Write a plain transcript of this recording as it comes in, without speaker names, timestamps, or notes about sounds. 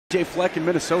Fleck in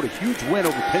Minnesota, huge win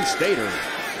over Penn Stater.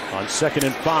 On 2nd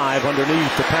and 5,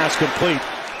 underneath, the pass complete.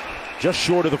 Just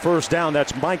short of the first down.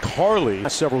 That's Mike Harley.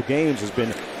 Last several games has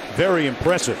been very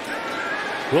impressive.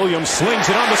 Williams slings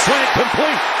it on the slant,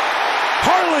 complete.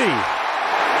 Harley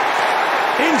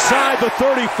inside the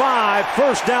 35,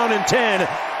 first down and 10,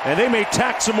 and they may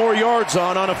tack some more yards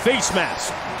on a face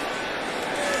mask.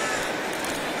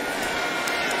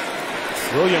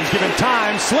 Williams given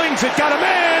time, slings it, got a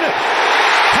man.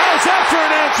 How's after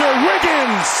an answer?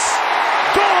 Wiggins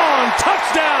gone,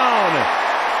 touchdown.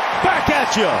 Back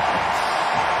at you.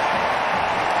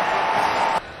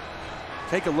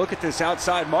 Take a look at this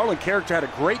outside. Marlon Character had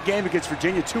a great game against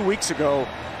Virginia 2 weeks ago.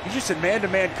 He's just in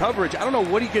man-to-man coverage. I don't know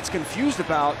what he gets confused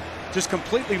about. Just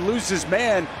completely loses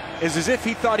man. It's as if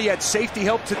he thought he had safety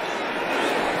help to.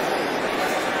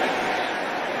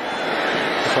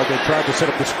 But they tried to set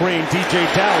up the screen. DJ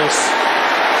Dallas,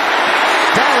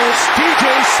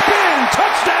 DJ spin,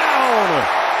 touchdown!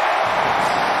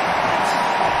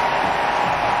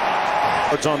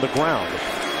 It's on the ground.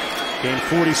 Gain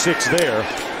 46 there.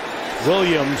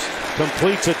 Williams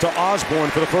completes it to Osborne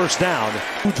for the first down.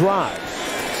 Who drives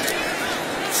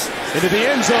into the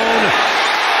end zone?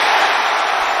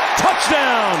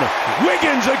 Touchdown!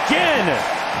 Wiggins again!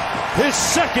 His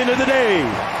second of the day.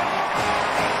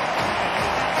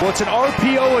 Well, it's an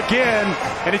RPO again,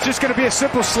 and it's just going to be a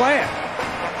simple slant.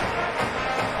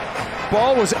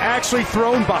 Ball was actually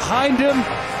thrown behind him.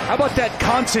 How about that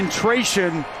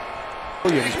concentration?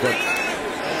 Williams, but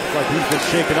like he's been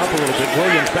shaken up a little bit.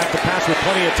 Williams back to pass with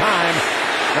plenty of time.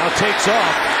 Now takes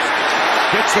off.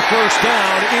 Gets the first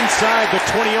down inside the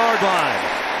 20-yard line.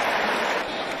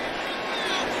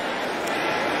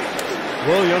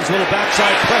 Williams, little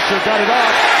backside pressure, got it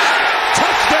off.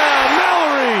 Touchdown,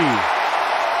 Mallory!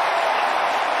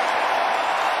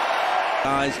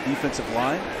 Guys, defensive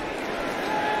line.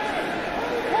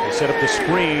 They set up the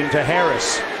screen to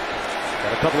Harris.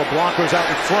 Got a couple of blockers out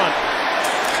in front.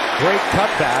 Great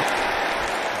cutback.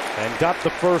 And got the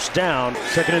first down.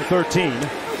 2nd and 13.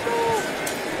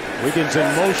 Wiggins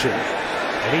in motion.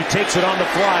 And he takes it on the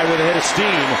fly with a head of steam.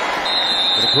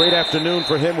 And a great afternoon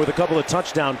for him with a couple of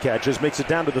touchdown catches. Makes it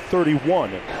down to the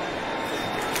 31.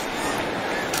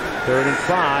 3rd and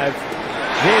 5.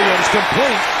 Williams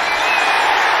complete.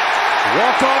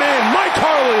 Walk on in. Mike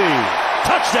Harley.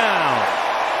 Touchdown.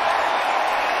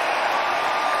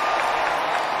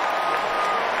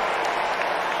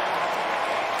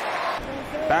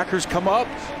 Backers come up,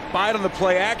 buy it on the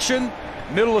play action.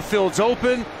 Middle of field's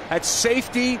open. That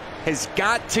safety has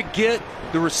got to get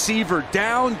the receiver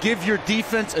down. Give your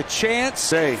defense a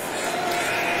chance. And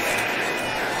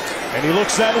he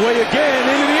looks that way again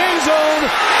into the end zone.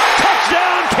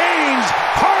 Touchdown, Canes.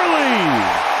 Harley.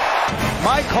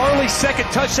 Mike Harley's second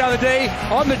touchdown of the day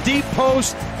on the deep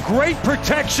post. Great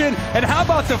protection. And how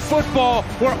about the football?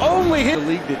 We're only hit the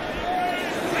league that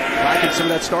lacking some of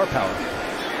that star power.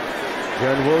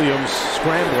 Jarren Williams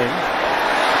scrambling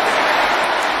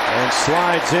and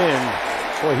slides in.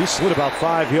 Boy, he slid about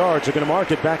 5 yards. They're going to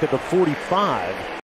mark it back at the 45.